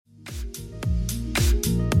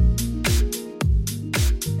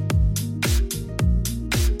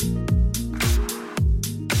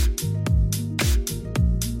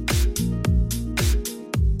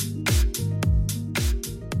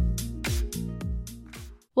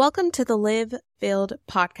Welcome to the Live Filled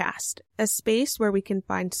podcast, a space where we can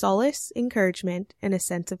find solace, encouragement, and a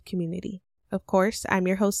sense of community. Of course, I'm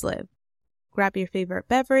your host, Liv. Grab your favorite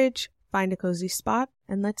beverage, find a cozy spot,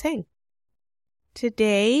 and let's hang.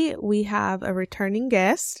 Today, we have a returning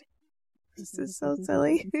guest. This is so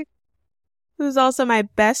silly. Who's also my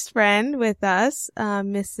best friend with us,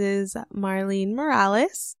 Mrs. Marlene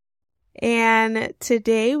Morales. And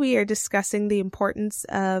today we are discussing the importance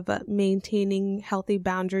of maintaining healthy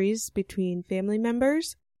boundaries between family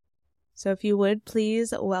members. So if you would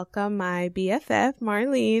please welcome my BFF,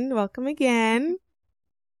 Marlene. Welcome again.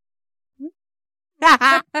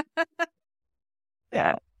 Yeah.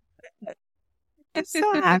 I'm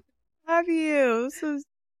so happy to have you. So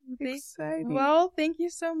exciting. Well, thank you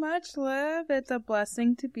so much, Liv. It's a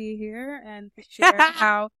blessing to be here and share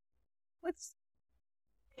how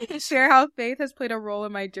faith has played a role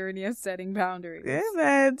in my journey of setting boundaries.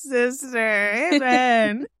 Amen, sister.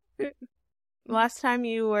 Amen. Last time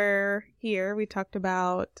you were here, we talked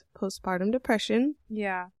about postpartum depression.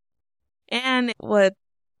 Yeah. And what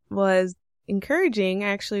was encouraging, I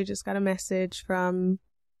actually just got a message from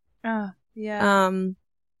Diliana.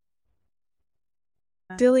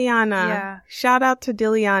 Yeah. Shout out to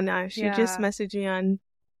Diliana. She Yeah. just messaged me on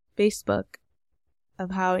Facebook of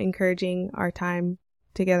how encouraging our time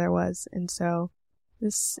together was. And so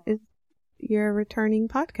this is your returning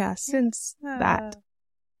podcast since that.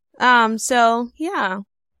 So yeah,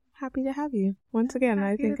 happy to have you once again.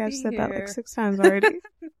 I think I've said that like 6 times already.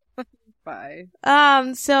 Bye.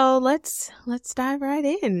 So let's dive right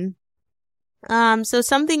in. So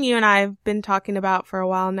something you and I have been talking about for a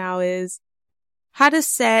while now is how to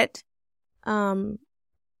set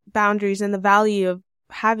boundaries and the value of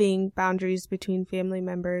having boundaries between family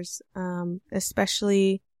members,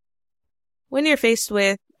 especially when you're faced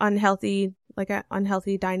with an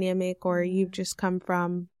unhealthy dynamic, or you've just come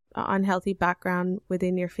from an unhealthy background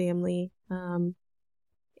within your family.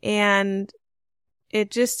 And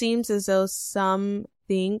it just seems as though some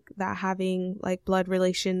think that having like blood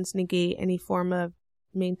relations negate any form of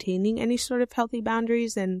maintaining any sort of healthy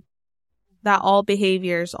boundaries, and that all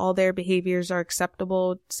their behaviors are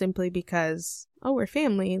acceptable simply because, oh, we're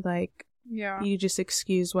family, like, Yeah. you just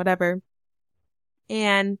excuse whatever.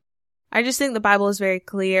 And I just think the Bible is very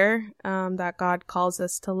clear that God calls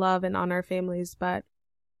us to love and honor families, but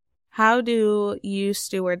how do you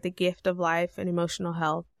steward the gift of life and emotional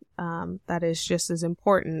health that is just as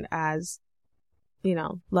important as,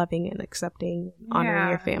 loving and accepting, honoring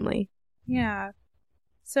your family? Yeah.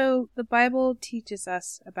 So the Bible teaches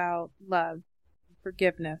us about love,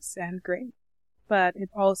 forgiveness, and grace, but it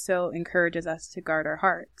also encourages us to guard our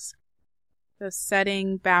hearts. So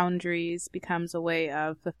setting boundaries becomes a way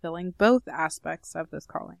of fulfilling both aspects of this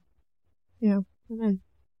calling. Yeah. Amen.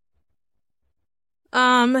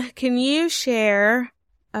 Can you share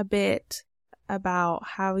a bit about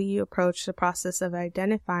how you approach the process of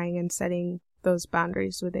identifying and setting those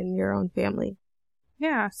boundaries within your own family?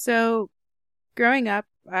 Yeah. So growing up,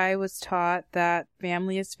 I was taught that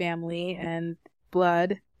family is family and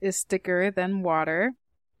blood is thicker than water.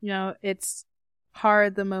 It's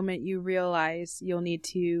hard the moment you realize you'll need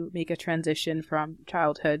to make a transition from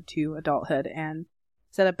childhood to adulthood and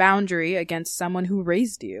set a boundary against someone who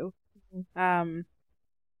raised you.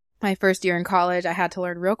 My first year in college, I had to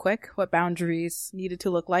learn real quick what boundaries needed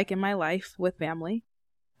to look like in my life with family.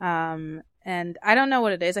 And I don't know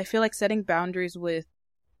what it is. I feel like setting boundaries with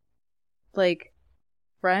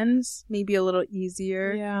friends may be a little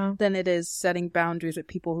easier than it is setting boundaries with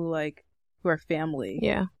people who are family.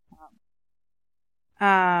 Yeah.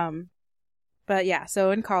 But yeah,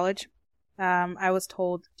 so in college, I was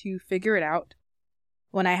told to figure it out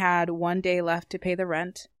when I had 1 day left to pay the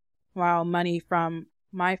rent, while money from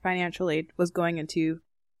my financial aid was going into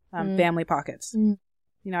family pockets.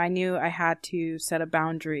 I knew I had to set a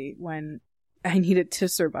boundary when I needed to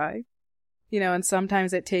survive. And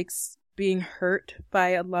sometimes it takes being hurt by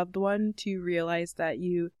a loved one to realize that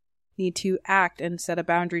you need to act and set a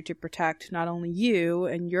boundary to protect not only you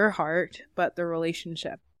and your heart, but the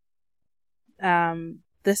relationship.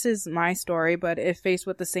 This is my story, but if faced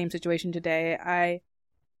with the same situation today, I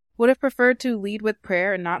would have preferred to lead with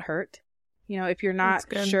prayer and not hurt. If you're not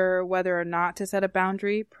sure whether or not to set a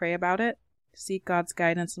boundary, pray about it. Seek God's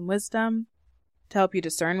guidance and wisdom to help you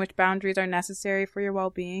discern which boundaries are necessary for your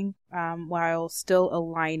well-being, while still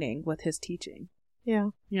aligning with his teaching. Yeah.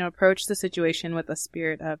 Approach the situation with a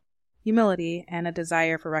spirit of humility and a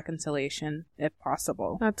desire for reconciliation, if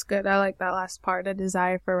possible. That's good. I like that last part, a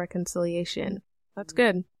desire for reconciliation. That's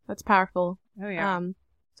good. That's powerful. Oh, yeah.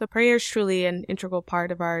 So prayer is truly an integral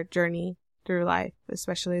part of our journey through life,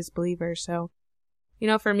 especially as believers. So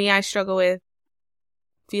For me, I struggle with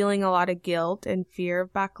feeling a lot of guilt and fear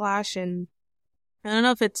of backlash. And I don't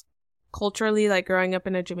know if it's culturally, like growing up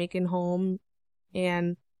in a Jamaican home,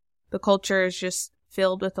 and the culture is just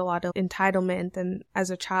filled with a lot of entitlement. And as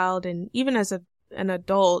a child and even as an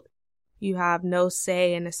adult, you have no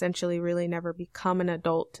say and essentially really never become an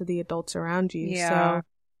adult to the adults around you. Yeah.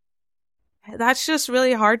 So that's just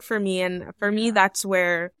really hard for me. And for me, that's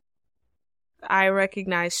where I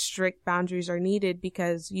recognize strict boundaries are needed,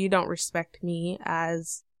 because you don't respect me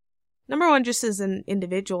as, number one, just as an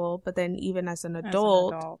individual, but then even as an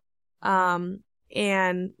adult.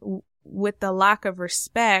 And with the lack of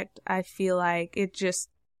respect, I feel like it's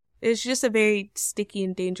just a very sticky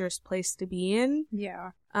and dangerous place to be in.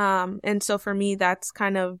 Yeah. And so for me, that's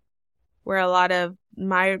kind of where a lot of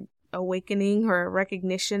my awakening or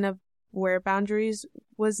recognition of where boundaries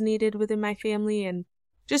was needed within my family. And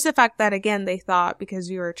just the fact that, again, they thought because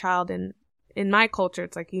you were a child, and in my culture,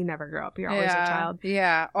 it's like you never grow up. You're always a child.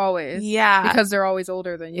 Yeah, always. Yeah. Because they're always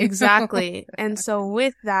older than you. Exactly. And so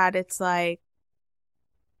with that, it's like,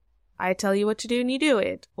 I tell you what to do and you do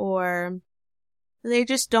it. Or they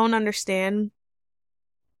just don't understand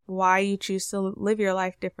why you choose to live your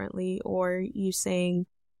life differently, or you saying,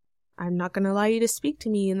 I'm not going to allow you to speak to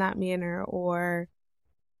me in that manner, or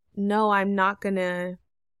no, I'm not going to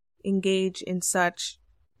engage in such,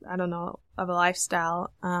 I don't know, of a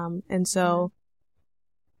lifestyle. And so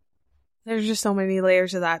there's just so many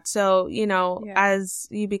layers of that. So, as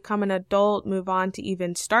you become an adult, move on to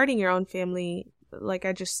even starting your own family, like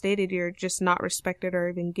I just stated, you're just not respected or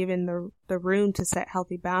even given the room to set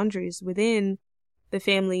healthy boundaries within the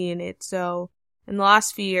family unit. So in the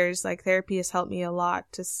last few years, like, therapy has helped me a lot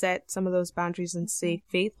to set some of those boundaries and stay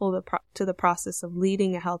faithful to the process of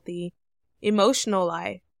leading a healthy emotional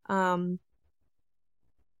life. I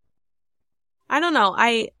don't know.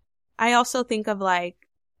 I also think of like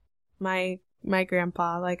my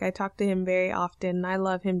grandpa. Like, I talk to him very often. I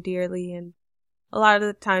love him dearly, and a lot of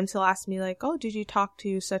the times he'll ask me like, "Oh, did you talk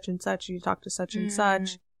to such and such? Did you talk to such and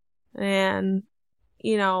such?" And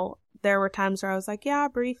there were times where I was like, "Yeah,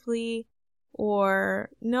 briefly," or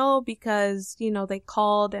 "No, because they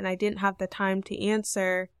called and I didn't have the time to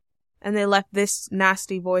answer, and they left this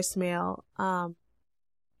nasty voicemail."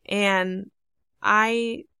 And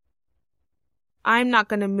I'm not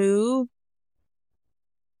going to move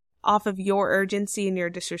off of your urgency and your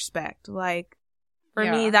disrespect. Like, for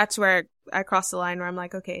me, that's where I cross the line, where I'm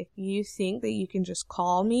like, okay, if you think that you can just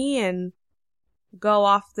call me and go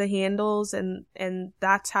off the handles and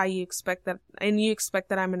that's how you expect that, and you expect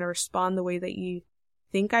that I'm going to respond the way that you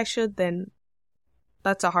think I should, then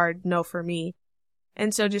that's a hard no for me.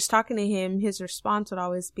 And so just talking to him, his response would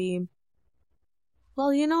always be,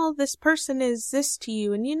 well, this person is this to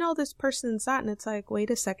you, and this person's that. And it's like, wait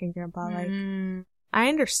a second, Grandpa. Like, I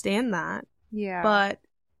understand that. Yeah. But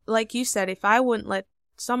like you said, if I wouldn't let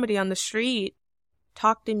somebody on the street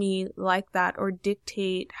talk to me like that or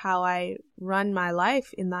dictate how I run my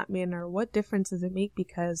life in that manner, what difference does it make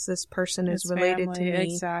because this person is related to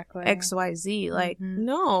me? Exactly. XYZ. Like,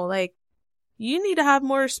 no, like, you need to have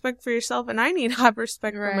more respect for yourself, and I need to have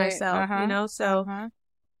respect for myself, So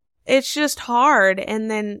it's just hard.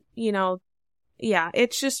 And then,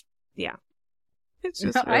 it's just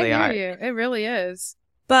really hard. I hear you. It really is.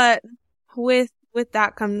 But with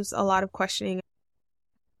that comes a lot of questioning,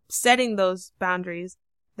 setting those boundaries.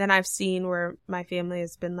 Then I've seen where my family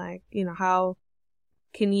has been like, how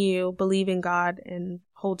can you believe in God and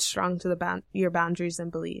hold strong to your boundaries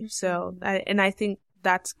and beliefs? So, I think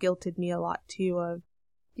that's guilted me a lot too of,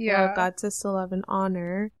 God says to love and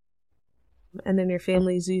honor. And then your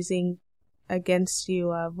family's using against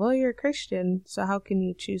you of, well, you're a Christian, so how can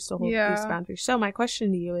you choose to hold these boundaries? So my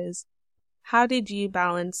question to you is, how did you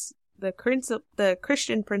balance the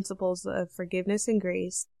Christian principles of forgiveness and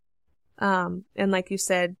grace? And like you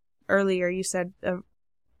said earlier, you said,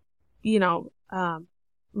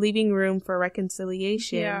 leaving room for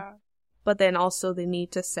reconciliation, but then also the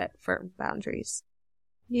need to set firm boundaries.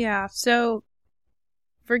 Yeah. So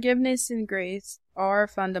forgiveness and grace are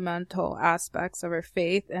fundamental aspects of our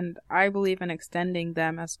faith, and I believe in extending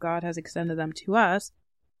them as God has extended them to us.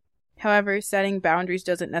 However, setting boundaries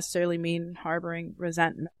doesn't necessarily mean harboring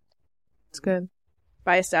resentment. It's good.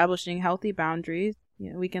 By establishing healthy boundaries,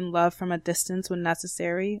 we can love from a distance when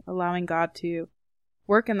necessary, allowing God to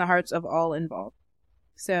work in the hearts of all involved.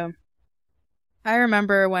 So, I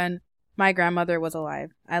remember when my grandmother was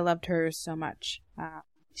alive. I loved her so much.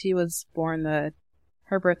 She was born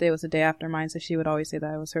her birthday was the day after mine, so she would always say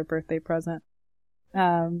that it was her birthday present.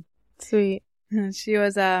 Sweet. She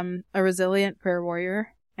was a resilient prayer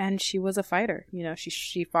warrior. And she was a fighter. You know,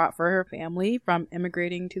 she fought for her family, from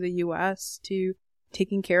immigrating to the U.S. to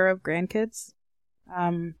taking care of grandkids.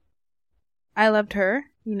 I loved her,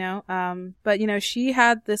 you know, but, you know, she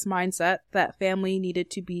had this mindset that family needed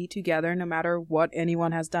to be together no matter what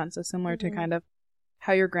anyone has done. So similar to kind of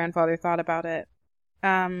how your grandfather thought about it.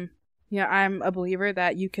 You know, I'm a believer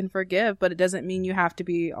that you can forgive, but it doesn't mean you have to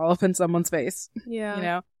be all up in someone's face. Yeah. You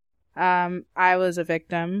know, I was a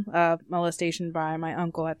victim of molestation by my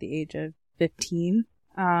uncle at the age of 15.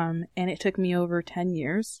 And it took me over 10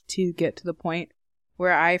 years to get to the point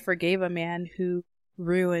where I forgave a man who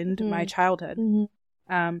ruined my childhood.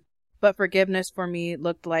 But forgiveness for me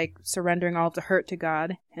looked like surrendering all of the hurt to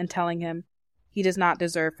God and telling him he does not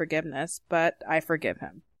deserve forgiveness, but I forgive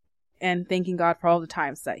him. And thanking God for all the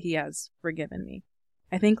times that he has forgiven me.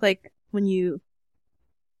 I think, like, when you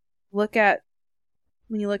look at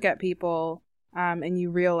people, and you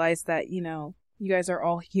realize that, you know, you guys are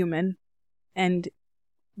all human and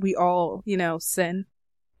we all, you know, sin.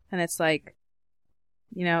 And it's like,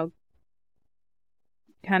 you know,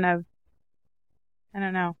 kind of, I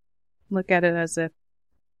don't know, look at it as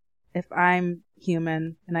if I'm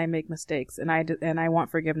human and I make mistakes and I want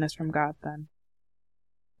forgiveness from God, then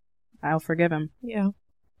I'll forgive him. Yeah.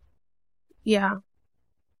 Yeah.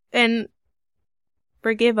 And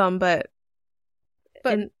forgive him, but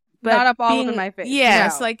not up all in my face.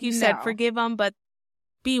 Yes, No, like you said, forgive them, but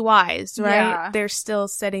be wise, right? Yeah. They're still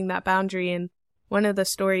setting that boundary. And one of the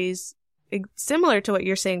stories, similar to what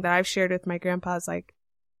you're saying, that I've shared with my grandpa is like,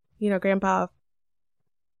 you know, Grandpa,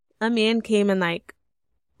 a man came and like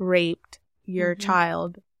raped your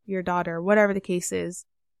child, your daughter, whatever the case is.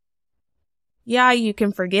 Yeah, you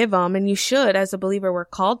can forgive them, and you should. As a believer, we're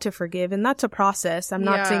called to forgive, and that's a process. I'm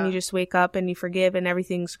not saying you just wake up and you forgive and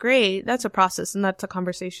everything's great. That's a process, and that's a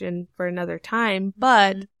conversation for another time.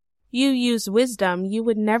 But you use wisdom. You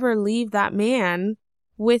would never leave that man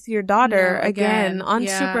with your daughter again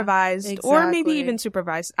unsupervised, or maybe even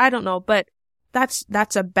supervised. I don't know, but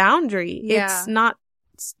that's a boundary. Yeah. It's not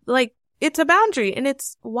like, it's a boundary, and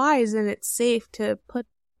it's wise and it's safe to put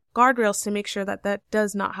guardrails to make sure that that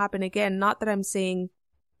does not happen again. Not that I'm saying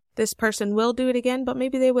this person will do it again, but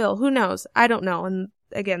maybe they will. Who knows? I don't know. And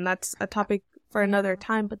again, that's a topic for another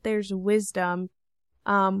time, but there's wisdom,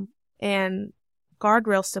 and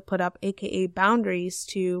guardrails to put up, aka boundaries,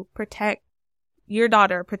 to protect your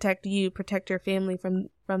daughter, protect you, protect your family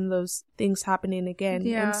from those things happening again,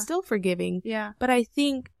 and still forgiving. Yeah. But I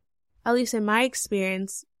think, at least in my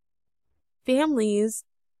experience, families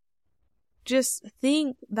just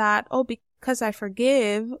think that, oh, because I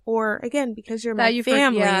forgive, or again, because you're my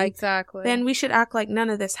family, exactly, then we should act like none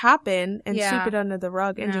of this happened and sweep it under the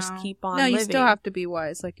rug and just keep on living. No, you still have to be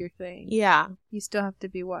wise, like you're saying. Yeah. You still have to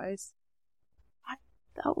be wise. I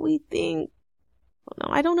thought we think, no,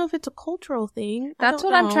 I don't know if it's a cultural thing. That's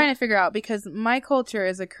what I'm trying to figure out, because my culture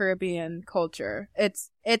is a Caribbean culture. It's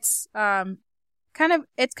kind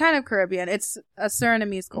of Caribbean. It's a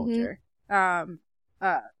Surinamese culture.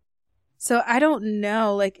 So I don't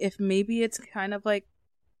know, like, if maybe it's kind of like,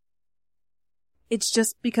 it's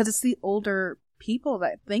just because it's the older people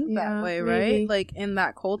that think that way, right? Maybe. Like, in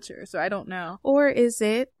that culture. So I don't know. Or is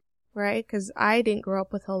it, right? Because I didn't grow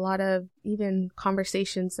up with a lot of even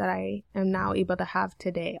conversations that I am now able to have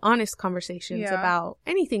today. Honest conversations about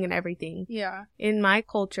anything and everything. Yeah. In my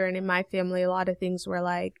culture and in my family, a lot of things were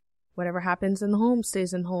like, whatever happens in the home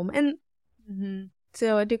stays in home. And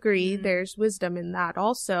to a degree, there's wisdom in that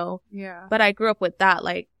also. Yeah. But I grew up with that,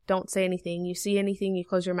 like, don't say anything. You see anything, you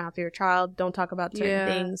close your mouth to your child. Don't talk about certain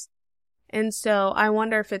things. And so I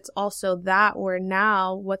wonder if it's also that, where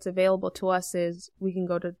now what's available to us is we can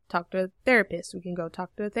go to talk to a therapist. We can go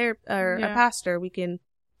talk to a pastor. We can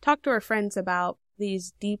talk to our friends about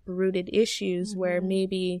these deep-rooted issues where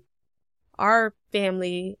maybe our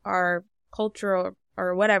family, our culture,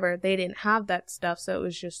 or whatever, they didn't have that stuff, so it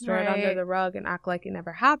was just thrown under the rug and act like it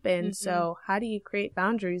never happened. So how do you create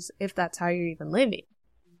boundaries if that's how you're even living?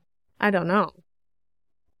 I don't know.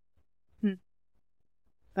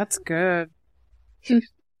 That's good.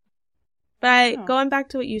 But going back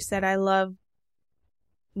to what you said, I love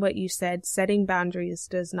what you said. Setting boundaries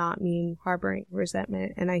does not mean harboring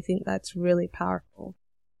resentment, and I think that's really powerful.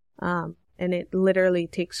 And it literally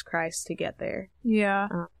takes Christ to get there. Yeah.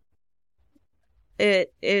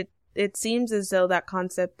 It seems as though that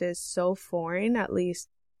concept is so foreign, at least,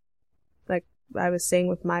 like I was saying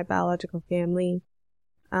with my biological family.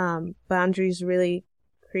 Boundaries really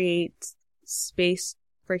create space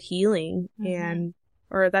for healing,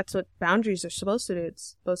 or that's what boundaries are supposed to do.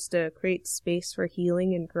 It's supposed to create space for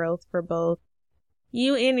healing and growth for both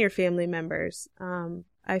you and your family members.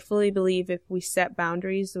 I fully believe if we set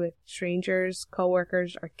boundaries with strangers,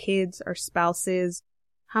 coworkers, our kids, our spouses,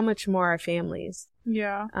 how much more our families.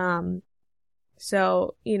 Yeah.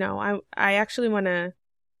 So, I actually want to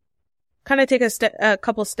kind of take a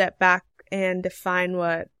couple step back and define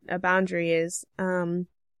what a boundary is.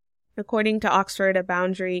 According to Oxford, a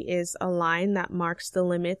boundary is a line that marks the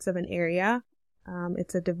limits of an area.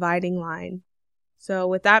 It's a dividing line. So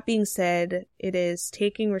with that being said, it is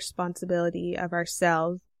taking responsibility of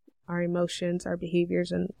ourselves, our emotions, our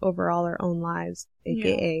behaviors, and overall our own lives,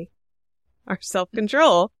 aka our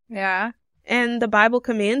self-control. Yeah. And the Bible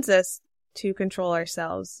commands us to control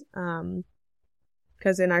ourselves,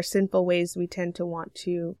 because in our sinful ways, we tend to want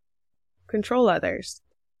to control others,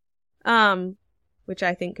 which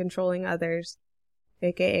I think controlling others,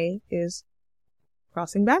 aka, is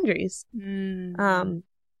crossing boundaries.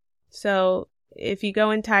 So if you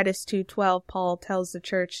go in Titus 2:12, Paul tells the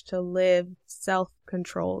church to live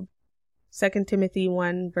self-controlled. 2 Timothy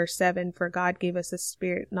 1 verse 7, for God gave us a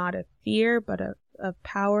spirit not of fear, but of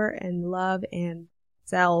power and love and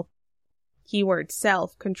keyword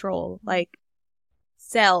self-control. Like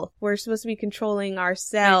self, we're supposed to be controlling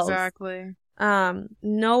ourselves. Exactly.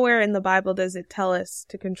 Nowhere in the Bible does it tell us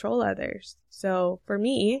to control others. So for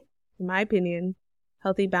me, in my opinion,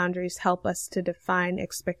 healthy boundaries help us to define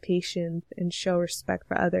expectations and show respect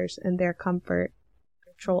for others and their comfort.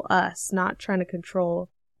 Control us, not trying to control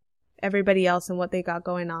everybody else and what they got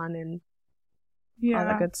going on and all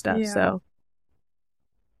that good stuff. Yeah. So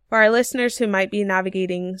for our listeners who might be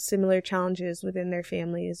navigating similar challenges within their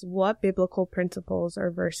families, what biblical principles or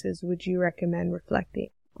verses would you recommend reflecting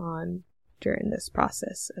on during this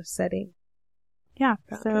process of setting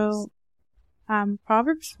boundaries? So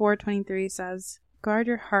Proverbs 4:23 says, guard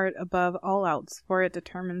your heart above all else, for it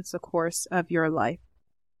determines the course of your life.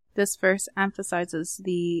 This verse emphasizes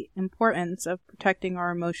the importance of protecting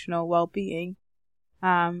our emotional well-being.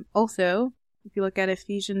 Also, if you look at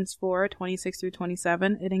Ephesians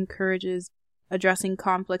 4:26-27, it encourages addressing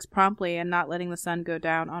conflicts promptly and not letting the sun go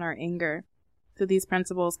down on our anger. So these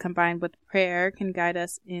principles combined with prayer can guide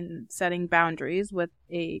us in setting boundaries with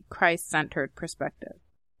a Christ-centered perspective.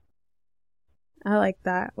 I like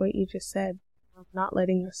that, what you just said. Not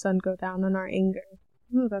letting the sun go down on our anger.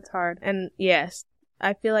 Ooh, that's hard. And yes,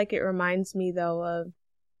 I feel like it reminds me though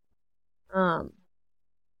of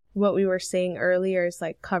what we were saying earlier is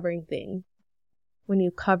like covering things. When you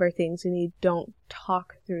cover things and you don't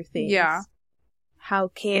talk through things, how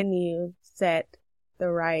can you set the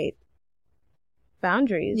right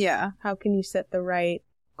boundaries? Yeah. How can you set the right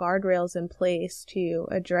guardrails in place to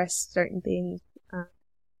address certain things,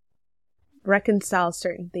 reconcile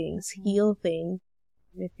certain things, heal things,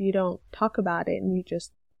 if you don't talk about it and you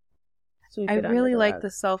just sweep it under the rug? I really like the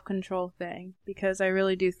self-control thing, because I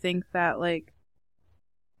really do think that, like,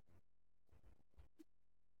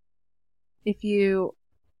 if you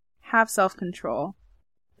have self-control,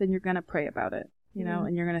 then you're going to pray about it, you know,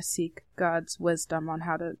 and you're going to seek God's wisdom on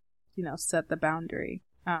how to, set the boundary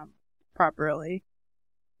properly.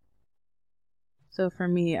 So for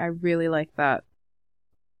me, I really like that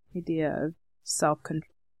idea of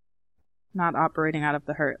self-control, not operating out of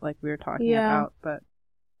the hurt like we were talking about, but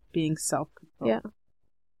being self-control. Yeah.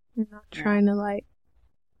 You're not trying to like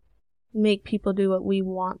make people do what we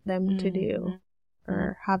want them to do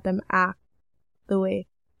or have them act the way.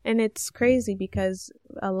 And it's crazy because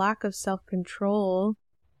a lack of self-control,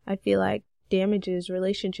 I feel like, damages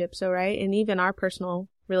relationships. So, right? And even our personal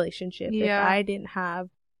relationship. Yeah. If I didn't have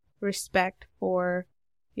respect for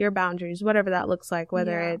your boundaries, whatever that looks like,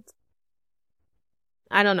 whether it's,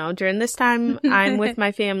 I don't know, during this time I'm with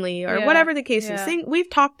my family or whatever the case is. We've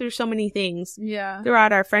talked through so many things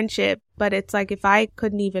throughout our friendship, but it's like if I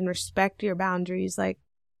couldn't even respect your boundaries, like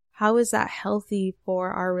how is that healthy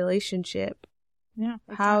for our relationship? Yeah.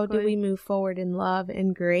 Exactly. How do we move forward in love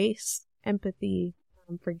and grace, empathy,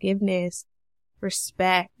 forgiveness,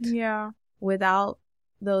 respect? Yeah. Without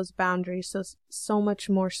those boundaries. So much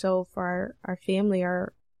more so for our family,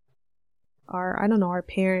 our I don't know, our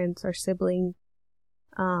parents, our siblings,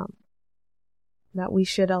 that we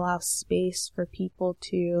should allow space for people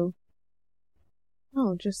to,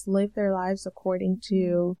 just live their lives according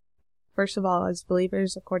to, first of all, as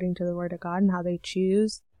believers, according to the Word of God and how they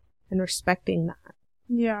choose, and respecting that.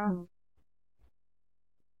 Yeah.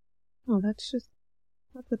 That's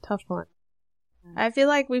a tough one. I feel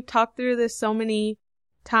like we've talked through this so many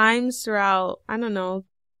times throughout, I don't know,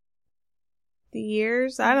 the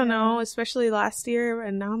years. I don't know, especially last year.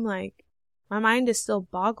 And now I'm like, my mind is still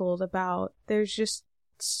boggled about, there's just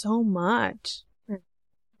so much.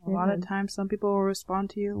 A lot of times some people will respond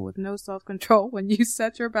to you with no self-control when you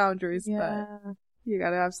set your boundaries. Yeah. But You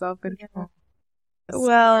gotta have self-control.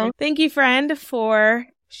 Well, thank you, friend, for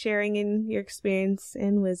sharing in your experience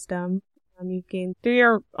and wisdom you've gained through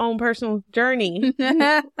your own personal journey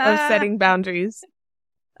of setting boundaries.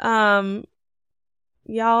 Y'all,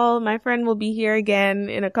 my friend will be here again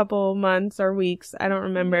in a couple months or weeks. I don't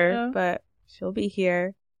remember, but she'll be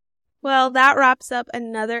here. Well, that wraps up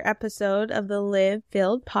another episode of the Live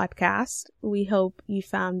Filled podcast. We hope you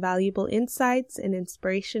found valuable insights and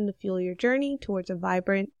inspiration to fuel your journey towards a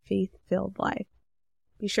vibrant, faith-filled life.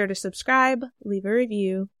 Be sure to subscribe, leave a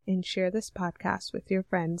review, and share this podcast with your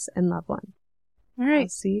friends and loved ones. All right. I'll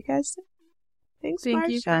see you guys soon. Thanks, Thank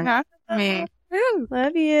you for Marsha. having me.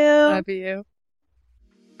 Love you. Love you.